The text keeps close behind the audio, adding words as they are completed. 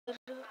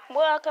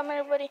Welcome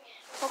everybody.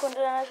 Welcome to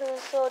another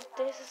episode.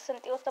 This is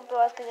Santiago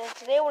Vázquez, and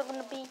today we're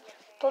going to be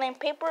playing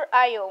Paper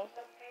IO.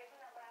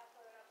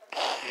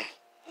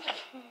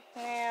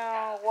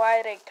 Now,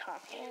 why did I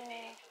come here?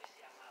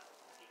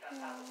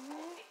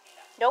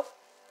 Nope.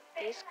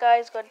 This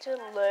guy's going to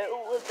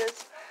load with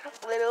this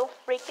little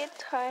freaking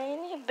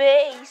tiny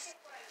base.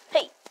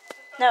 Hey,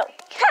 no.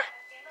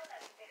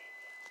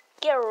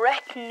 Get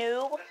wrecked,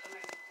 noob.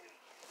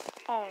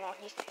 Oh no,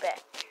 he's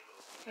back.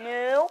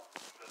 Nope.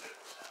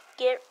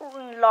 Get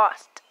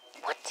lost.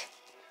 What?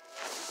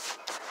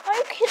 Are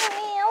you kidding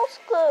me? I was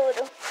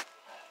good.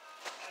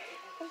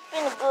 I've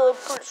been a good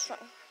person.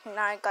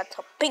 Now I got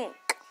a pink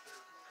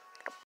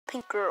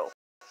girl.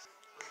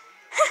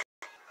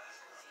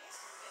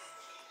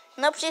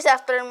 Nope, she's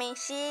after me.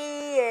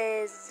 She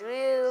is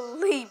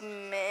really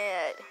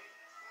mad.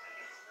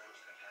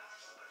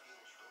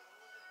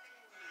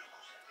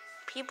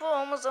 People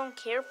almost don't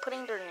care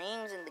putting their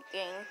names in the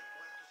game.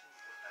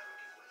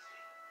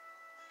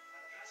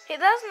 Hey,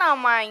 that's not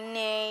my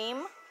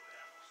name.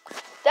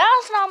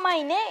 That's not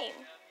my name.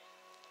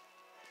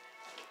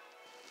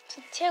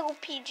 Santiago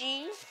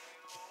PG.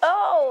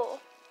 Oh.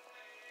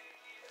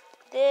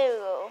 There you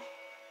go.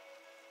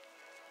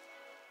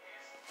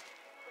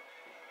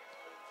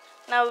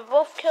 Now we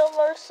both killed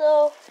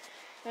ourselves.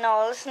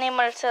 No, let's name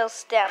ourselves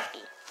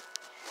Stampy.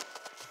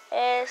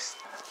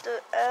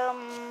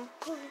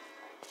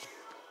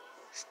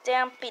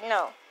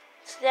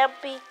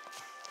 Stampy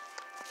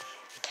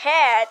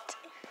Cat.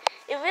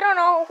 If you don't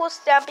know who's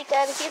Stampy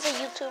Cat, he's a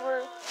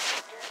YouTuber.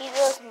 He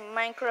does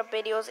Minecraft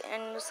videos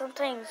and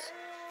sometimes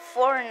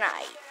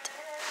Fortnite.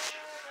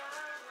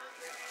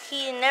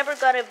 He never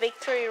got a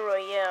victory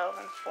royale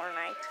in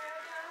Fortnite.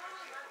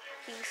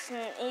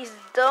 He's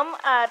dumb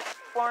at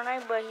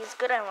Fortnite, but he's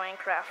good at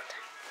Minecraft.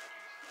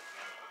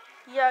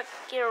 Yeah,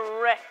 get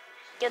wrecked.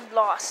 Get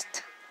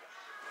lost.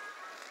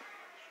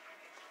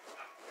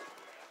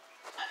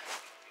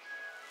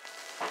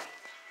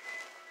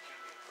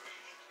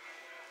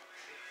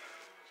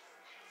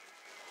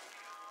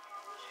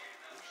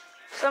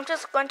 So I'm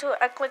just going to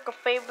act like a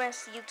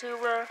famous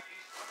YouTuber.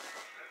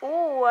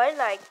 Ooh, I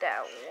like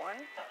that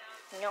one.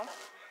 No.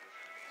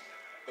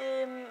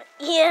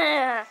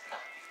 Yeah.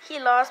 He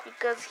lost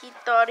because he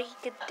thought he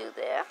could do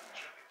that.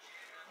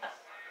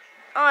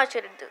 Oh, I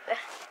shouldn't do that.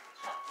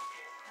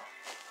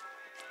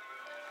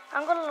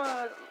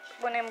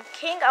 When I'm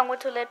king, I'm going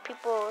to let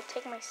people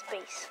take my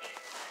space.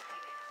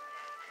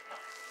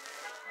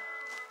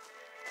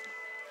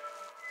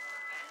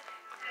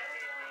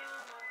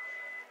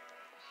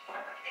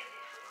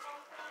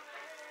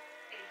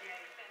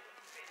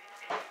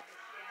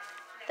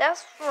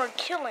 That's for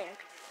killing.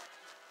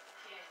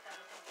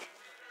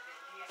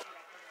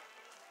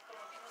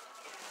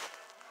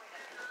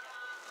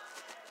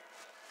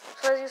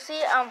 So as you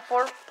see, I'm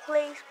 4th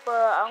place,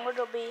 but I'm going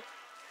to be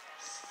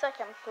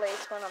 2nd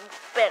place when I'm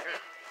better.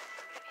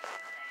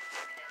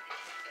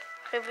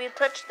 If you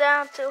touch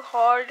down too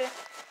hard,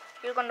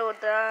 you're going to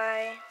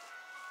die.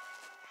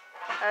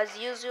 As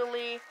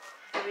usually,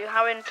 if you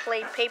haven't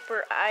played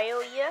Paper IO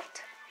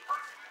yet.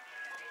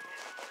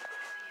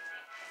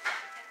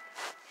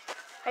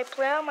 I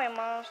played on my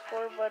mom's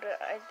floor, but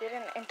it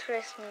didn't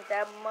interest me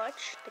that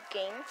much, the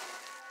game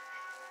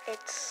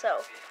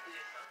itself.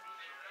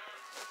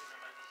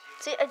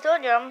 See, I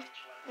told you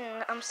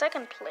I'm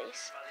 2nd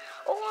place.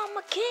 Oh, I'm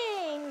a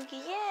king,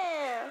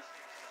 yeah.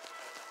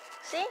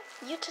 See,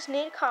 you just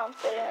need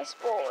confidence,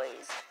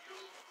 boys.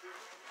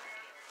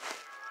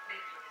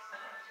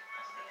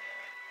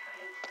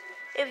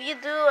 If you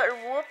do a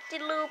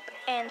whoop-de-loop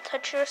and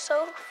touch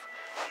yourself,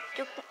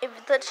 if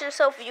you touch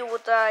yourself, you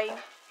will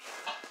die.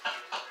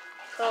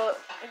 So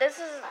this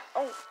is,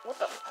 oh, what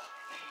the,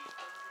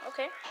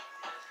 okay.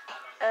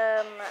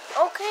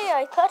 Okay,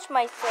 I touched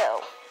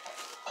myself.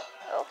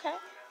 Okay.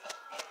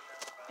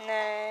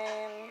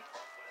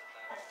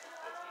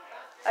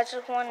 I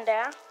just won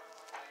that.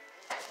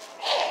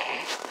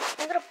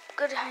 I got a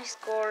good high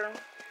score.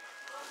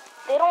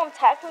 They don't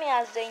attack me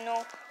as they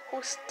know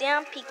who's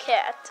Stampy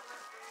Cat.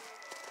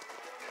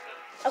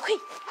 Okay.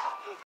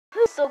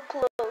 So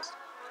close.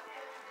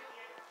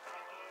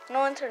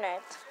 No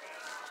internet.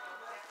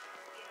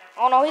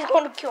 Oh no, he's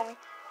going to kill me.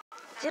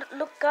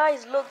 Look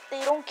guys, look,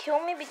 they don't kill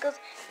me because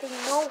they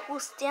know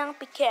who's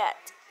Stampy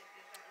Cat.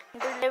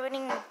 They're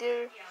living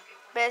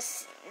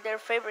their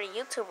favorite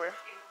YouTuber.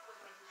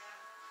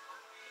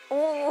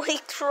 Oh, he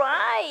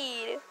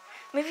tried.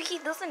 Maybe he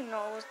doesn't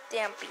know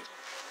Stampy.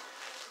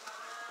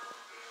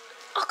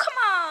 Oh, come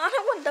on,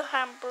 I want the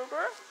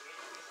hamburger.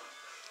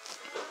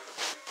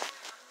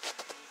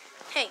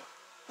 Hey,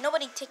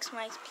 nobody takes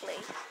my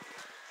place.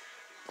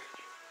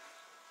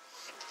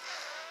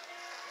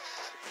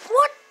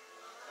 What?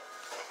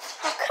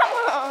 Oh, come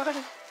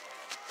on.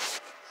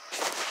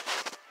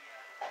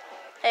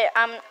 Hey,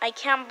 I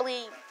can't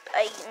believe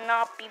I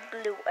not be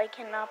blue. I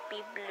cannot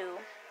be blue.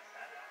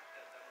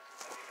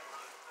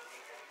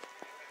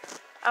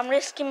 I'm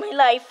risking my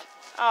life.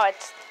 Oh, I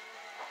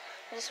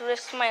just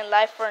risked my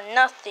life for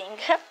nothing.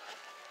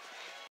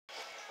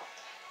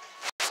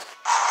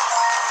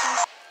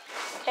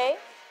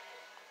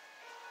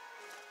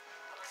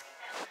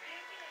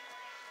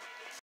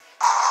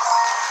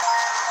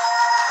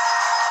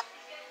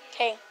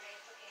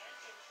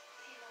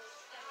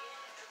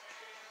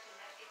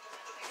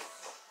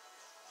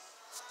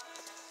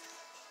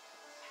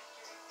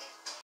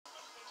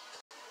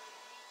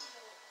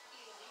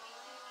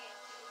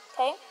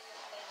 Okay.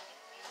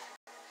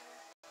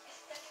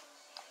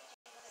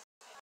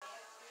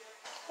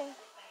 Okay.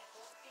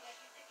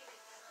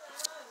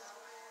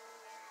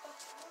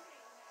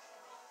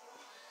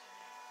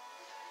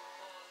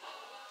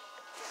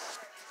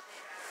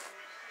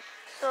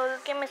 So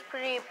this game is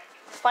pretty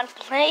fun to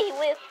play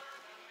with.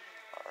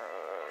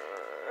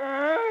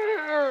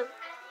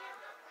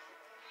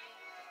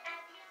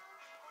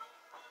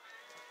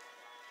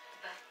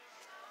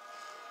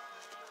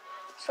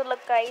 So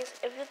look guys,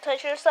 if you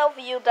touch yourself,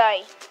 you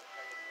die.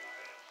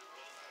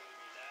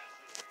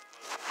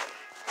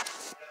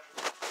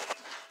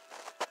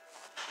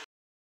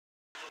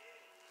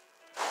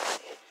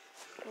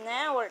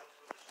 Now we're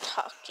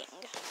talking.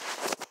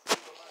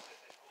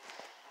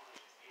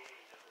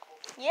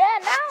 Yeah,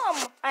 now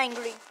I'm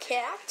angry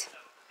cat.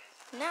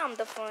 Now I'm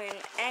definitely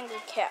an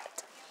angry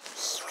cat.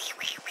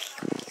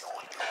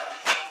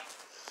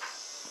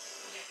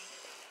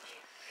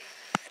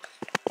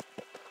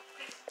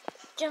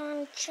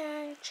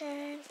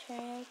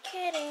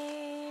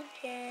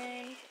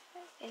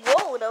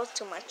 Whoa, that was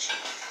too much.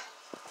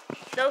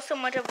 That was so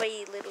much of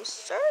a little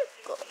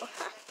circle.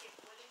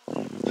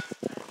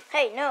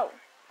 Hey, no.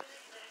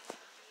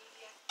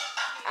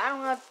 I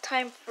don't have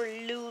time for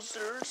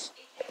losers.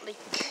 Like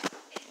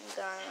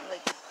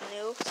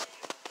noobs.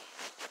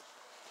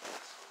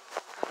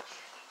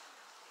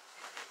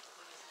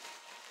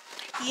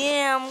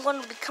 Yeah, I'm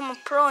gonna become a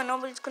pro and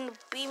nobody's gonna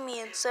beat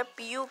me except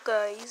you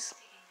guys.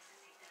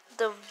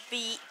 The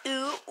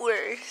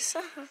viewers.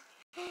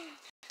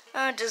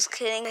 I'm just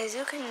kidding, guys.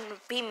 You can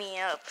beat me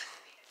up.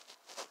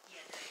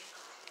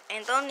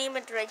 And don't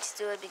even try to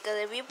do it, because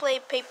if you play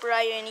Papar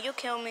and you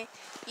kill me,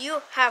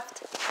 you have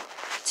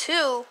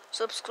to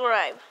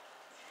subscribe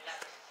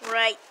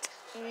right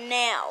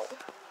now.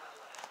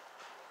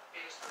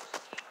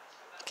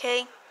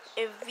 Okay?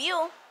 If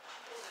you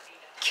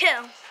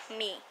kill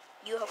me,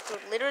 you have to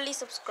literally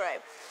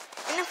subscribe.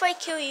 And if I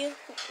kill you,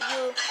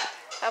 you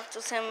have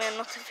to send me a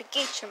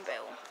notification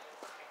bell.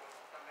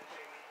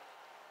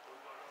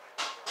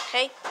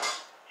 Okay?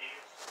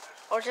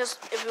 Or just,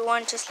 if you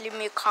want, just leave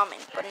me a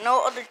comment. But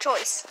no other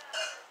choice.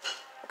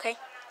 Okay?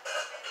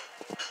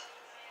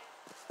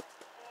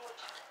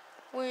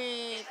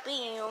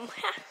 Bam.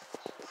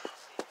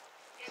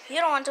 You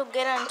don't want to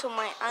get into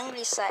my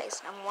angry side.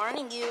 I'm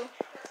warning you.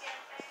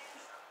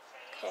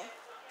 Okay.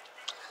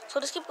 So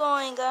let's keep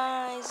going,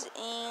 guys.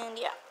 And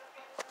yeah.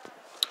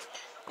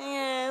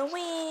 Yeah,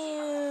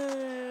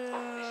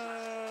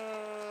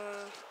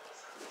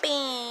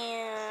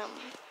 bam.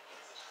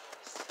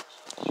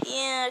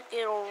 Yeah,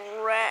 get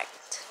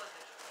wrecked.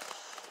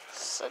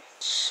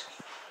 Such.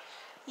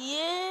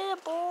 Yeah,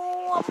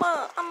 boy.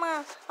 I'm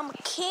a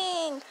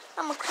king.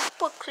 I'm a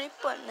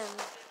creeper. No.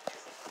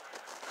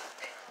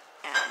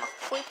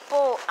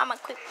 I'm a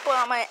creeper.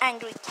 I'm an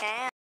angry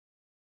cat.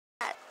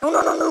 No.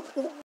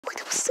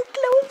 That was so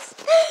close.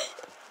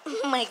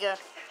 Oh my god.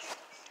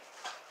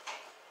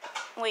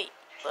 Wait,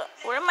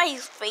 where am I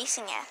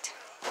facing at?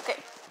 Okay.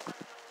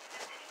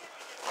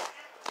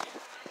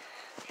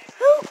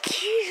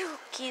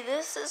 Okay,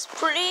 this is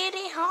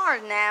pretty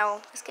hard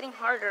now. It's getting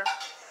harder.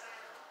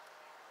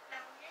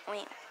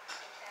 Wait.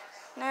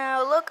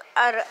 Now look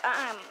at it.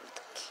 I'm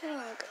the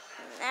king.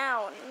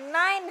 Now,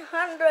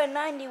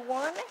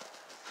 991.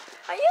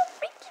 Are you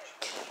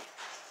freaking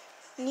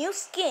new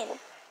skin?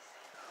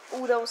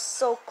 Ooh, that was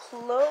so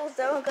close.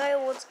 That guy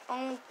was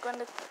only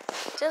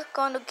just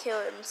gonna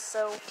kill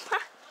himself.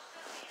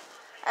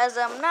 As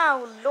I'm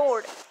now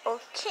Lord or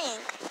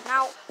King,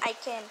 now I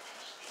can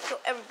kill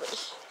everybody.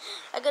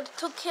 I got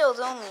 2 kills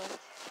only.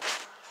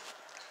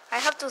 I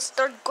have to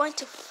start going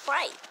to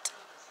fight.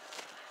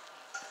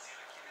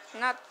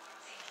 Not.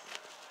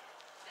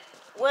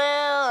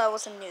 Well, I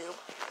was a noob.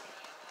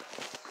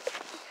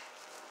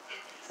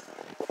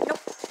 No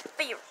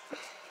fear.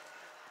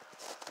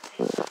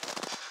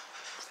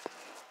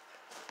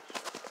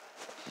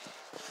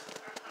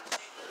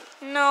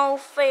 No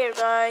fear,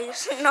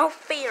 guys. No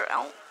fear.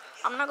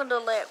 I'm not gonna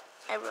let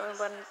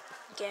everyone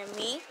get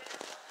me.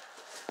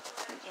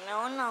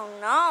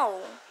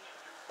 No.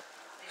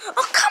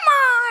 Oh, come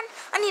on!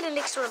 I need an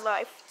extra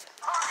life.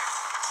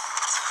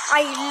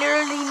 I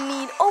literally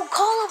need... Oh,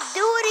 Call of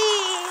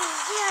Duty!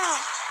 Yeah.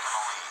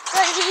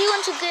 Guys, if you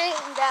want to get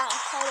that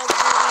Call of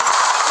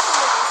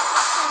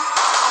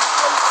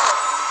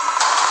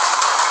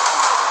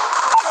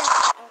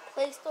Duty, on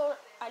Play Store,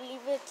 I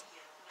leave it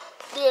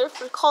there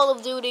for Call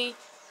of Duty.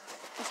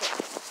 Okay.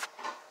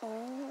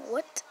 Oh,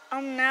 what?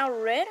 I'm now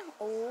red?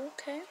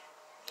 Okay.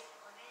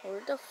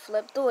 Where the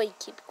flip do I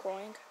keep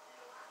going?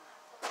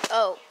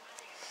 Oh.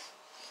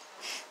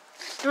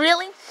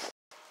 Really?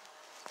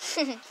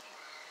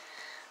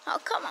 Oh,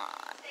 come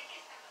on.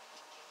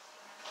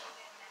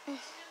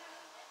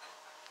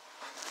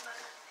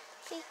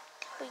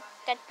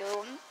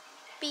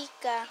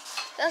 Pika.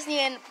 That's the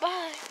end.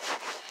 Bye.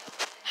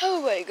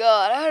 Oh my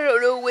god, I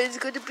don't know when it's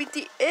going to be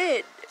the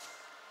end.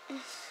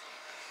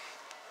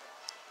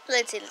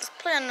 Let's see, let's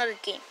play another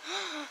game.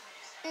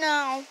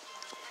 No.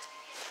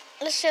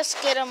 Let's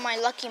just get on my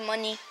lucky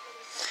money.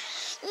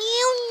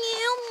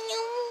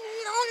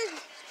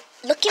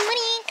 Lucky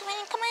money,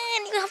 come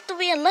on, you have to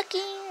be lucky.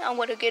 I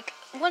want to get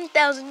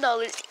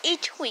 $1,000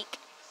 each week.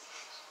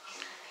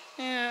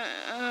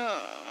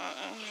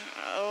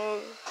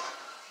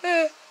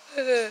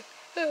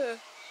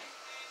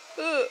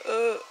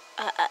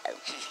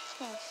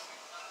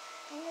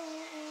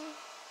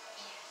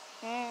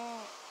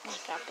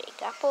 Got a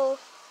big apple.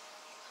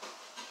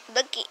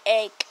 Lucky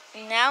egg.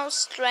 Now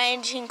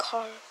stranging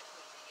card.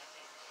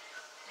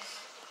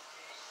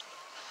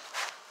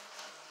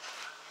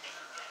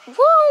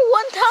 Whoa,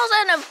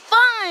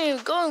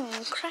 1005. Go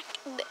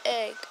cracking the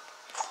egg.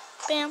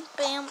 Bam,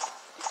 bam.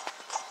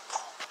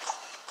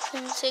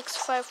 10, 6,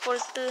 5, 4,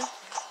 3.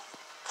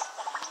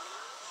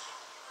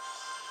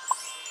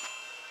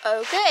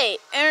 Okay,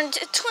 earned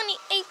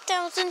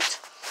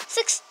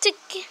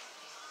 28,060.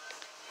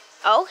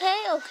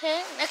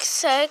 Okay.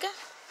 Next egg.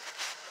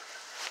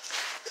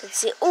 Let's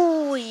see.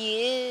 Oh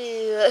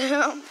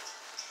yeah.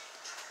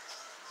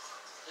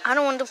 I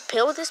don't want to pay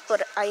this,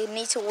 but I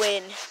need to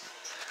win.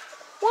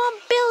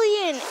 1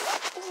 billion.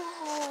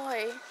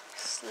 Oh,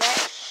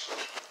 slash.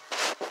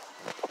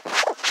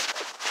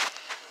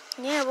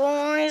 Yeah,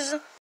 boys.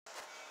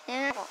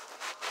 Yeah.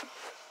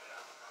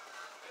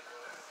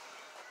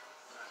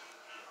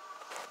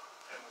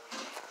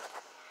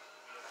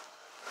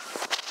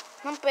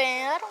 Not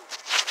bad.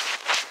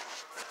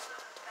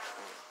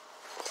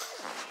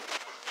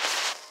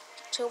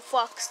 2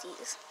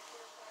 foxies.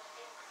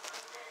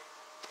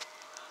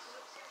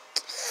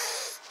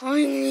 I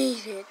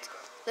need it.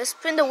 Let's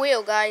spin the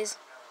wheel, guys.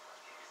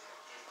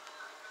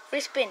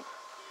 Free spin.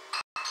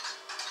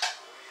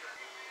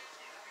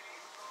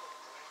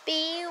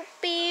 Pew,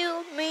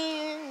 pew,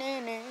 me, na,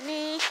 na,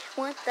 na.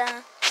 What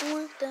the,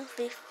 what the, what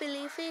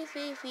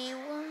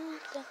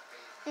the.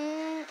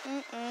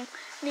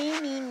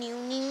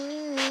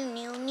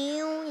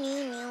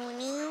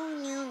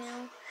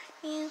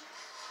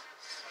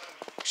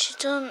 She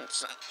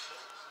turns.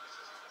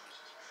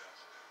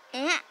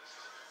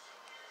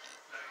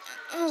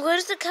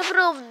 Where's the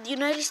capital of the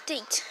United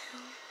States?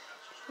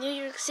 New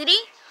York City?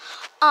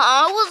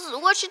 I was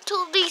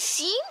Washington,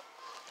 D.C.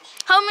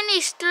 How many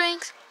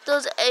strings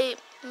does a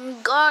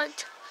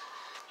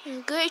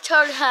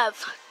guitar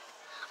have?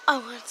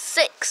 Oh,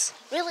 6.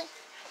 Really?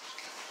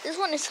 This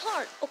one is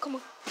hard. Oh, come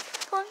on.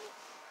 Come on.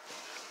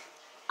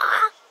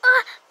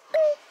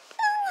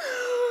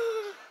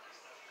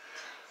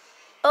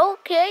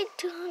 Okay,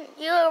 200.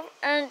 You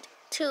earned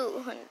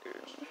 200.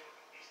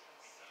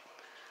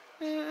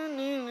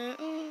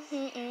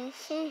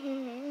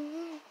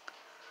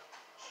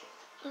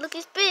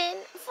 Lucky spin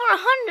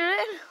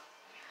 400.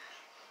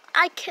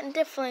 I can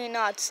definitely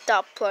not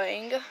stop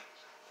playing.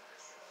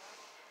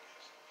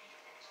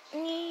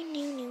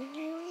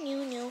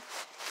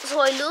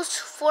 So I lose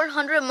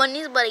 400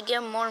 monies, but I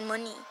get more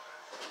money.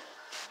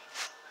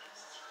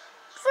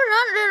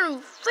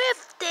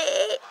 450.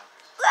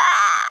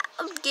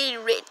 I'm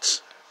getting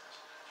rich.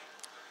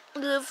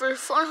 Do it for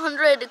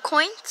 400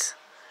 coins.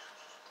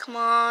 Come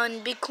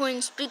on, big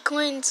coins.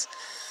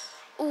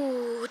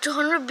 Ooh,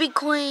 200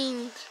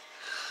 Bitcoins.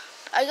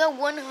 I got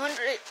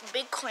 100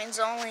 Bitcoins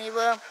only,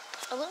 but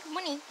a lot of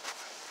money.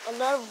 A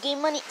lot of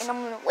game money, and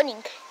I'm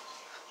winning.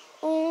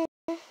 Ooh.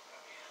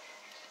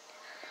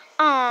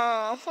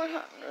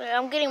 400.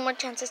 I'm getting more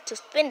chances to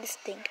spin this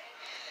thing.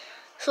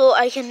 So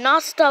I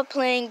cannot stop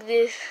playing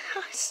this.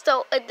 It's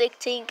so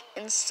addicting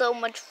and so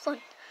much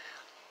fun.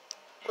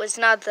 Well, it's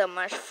not that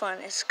much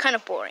fun. It's kind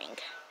of boring.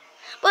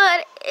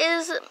 But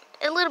it's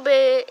a little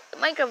bit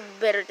Minecraft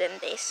better than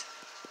this.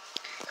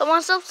 Come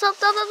on, stop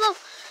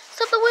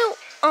the wheel.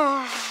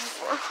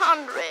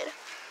 400.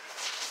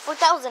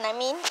 4,000, I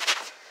mean.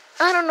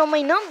 I don't know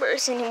my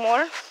numbers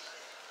anymore.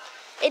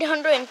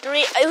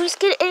 803. I always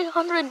get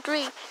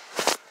 803.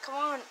 Come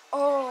on.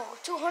 Oh,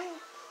 200.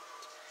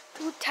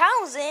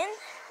 2,000?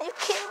 Are you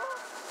kidding me?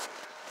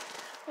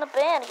 Not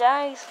bad,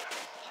 guys.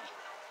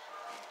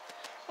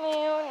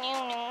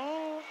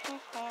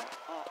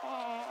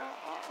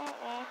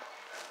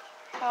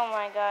 Oh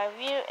my god,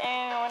 view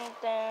and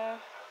the.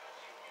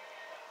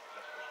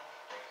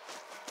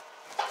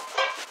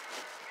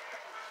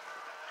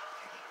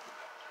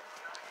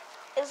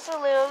 It's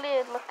literally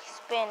a lucky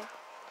spin.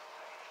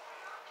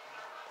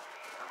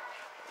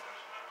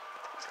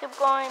 Let's keep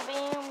going,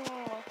 beam.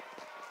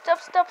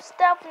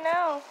 Stop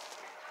now.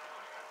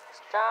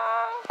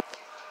 Stop.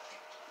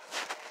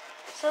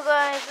 So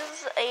guys,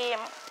 this is a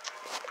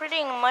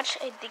pretty much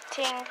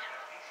addicting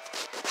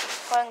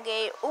fun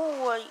game.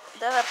 Ooh,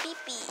 that's a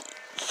pee-pee.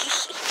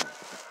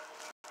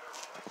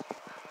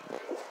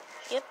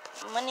 Yep,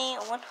 money,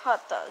 1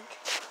 hot dog.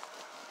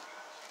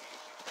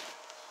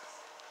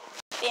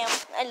 Damn,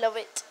 I love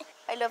it.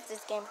 I love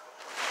this game.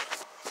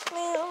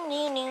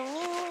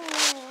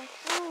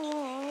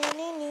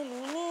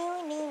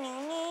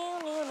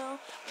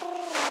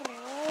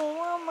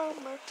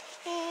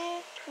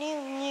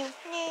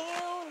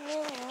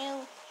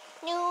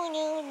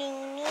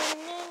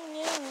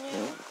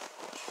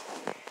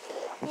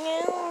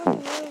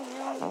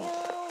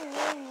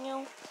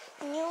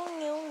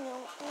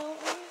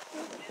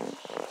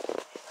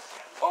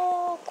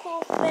 Oh,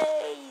 cool face.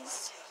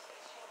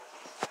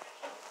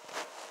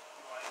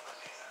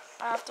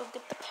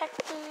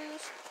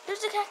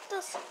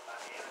 cactus.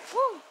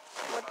 Woo.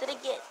 What did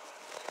it get?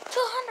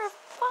 205.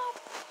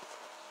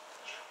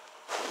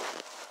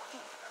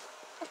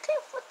 Okay,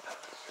 what?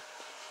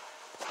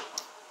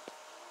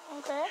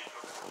 Okay.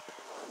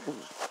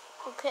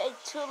 Okay,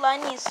 2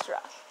 lightning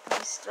strikes.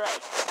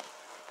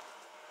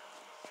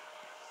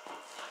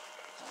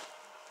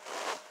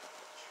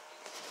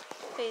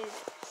 Okay.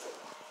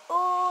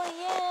 Oh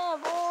yeah,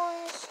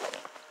 boys.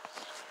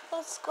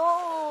 Let's go.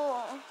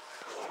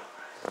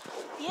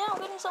 Yeah, I'm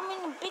getting so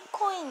many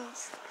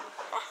bitcoins.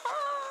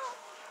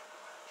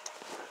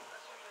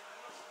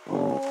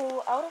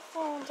 Oh, out of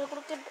phones. I'm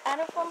gonna get out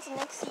of phones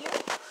next year.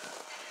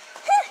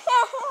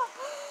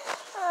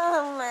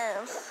 Oh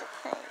man.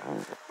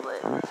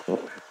 Wait.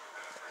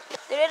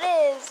 There it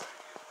is.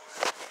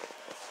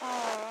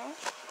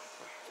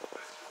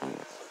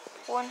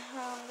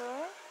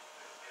 100.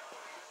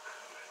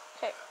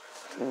 Okay.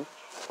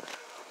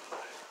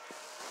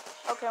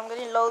 Okay, I'm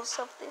getting loads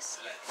of this.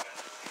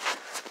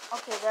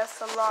 Okay,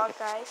 that's a lot,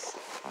 guys.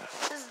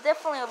 This is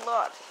definitely a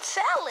lot.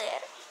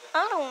 Salad.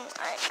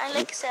 I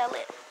like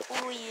salad.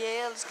 Oh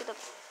yeah, let's get a.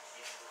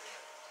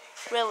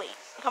 Really?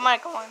 Come on.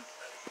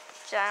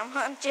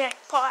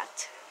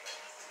 Jackpot.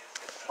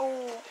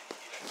 Oh.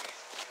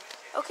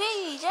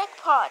 Okay,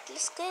 jackpot.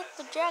 Let's get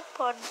the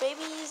jackpot,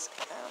 babies.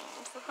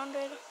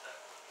 400.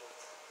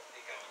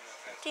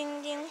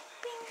 Ding ding.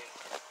 Bing.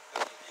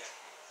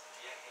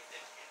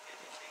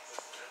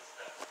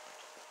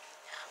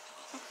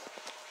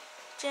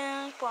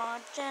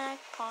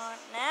 Jackpot.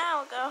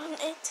 Now got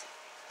it.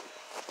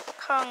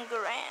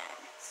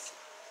 Congrats.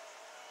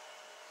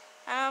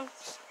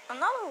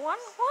 Another one.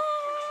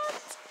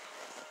 What?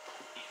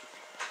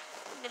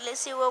 Okay,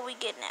 let's see what we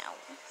get now.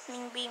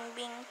 Bing, bing,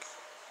 bing.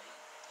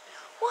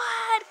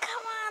 What?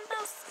 Come on,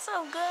 that's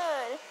so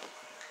good.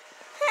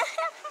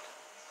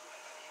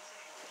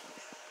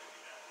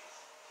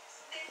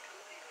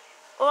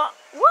 What?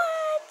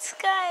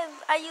 Guys,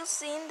 are you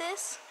seeing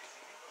this?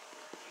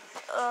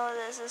 Oh,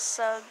 this is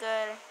so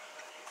good.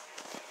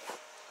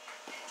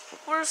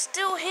 We're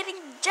still hitting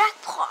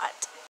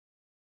jackpot.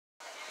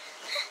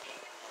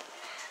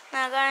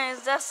 Now,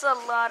 guys, that's a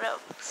lot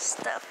of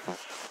stuff.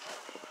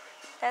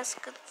 That's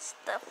good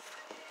stuff.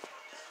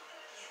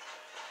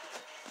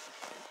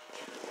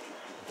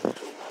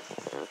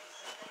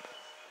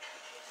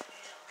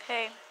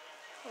 Okay,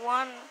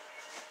 1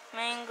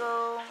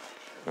 mango.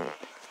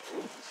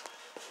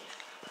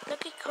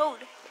 Lucky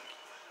code.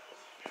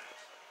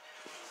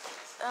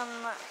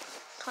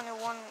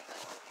 21.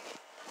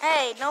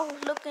 Hey, no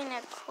looking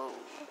at code.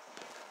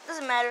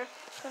 Doesn't matter.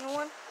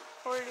 21,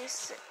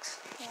 46,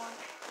 1,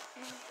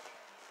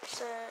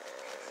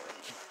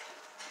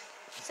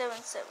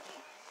 7, 7.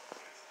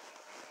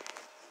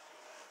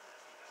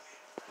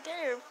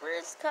 Get your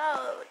first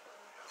code.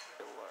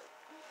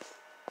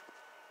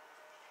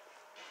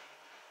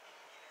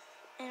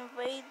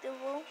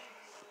 Invadable.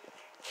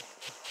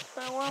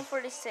 21,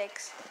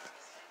 46.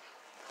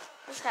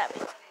 What's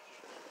happening?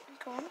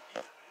 Come on.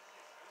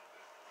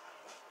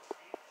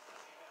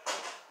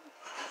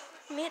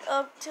 Meet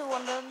up to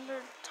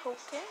 100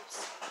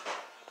 tokens.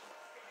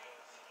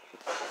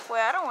 Wait,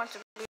 I don't want to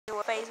be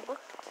with Facebook.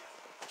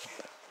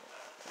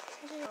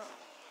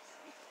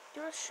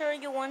 You're sure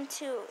you want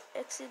to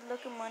exit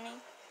looking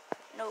money?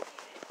 Nope.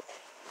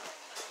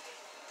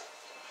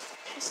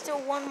 I still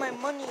want my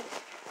money.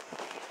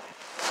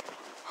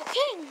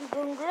 Okay,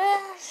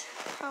 congrats.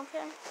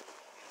 Okay.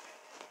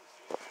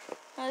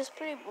 That's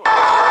pretty boring.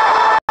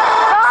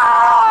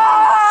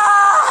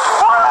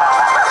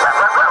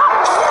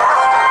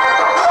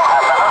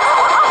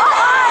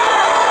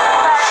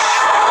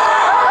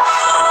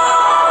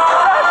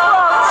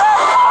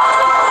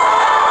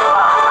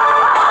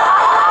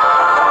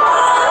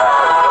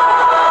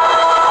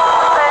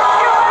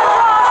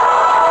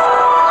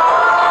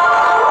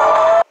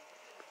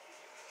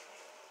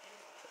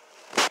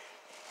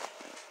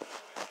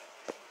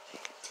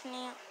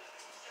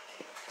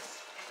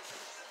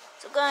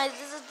 So guys,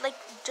 this is like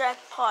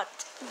jackpot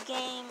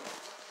game.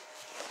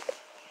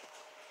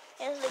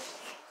 It's like,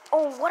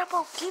 oh, what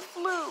about gift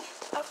loot?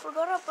 I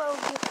forgot about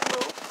gift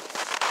loot.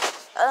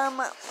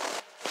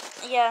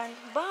 Yeah,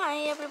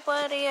 bye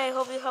everybody. I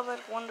hope you have a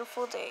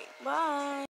wonderful day. Bye.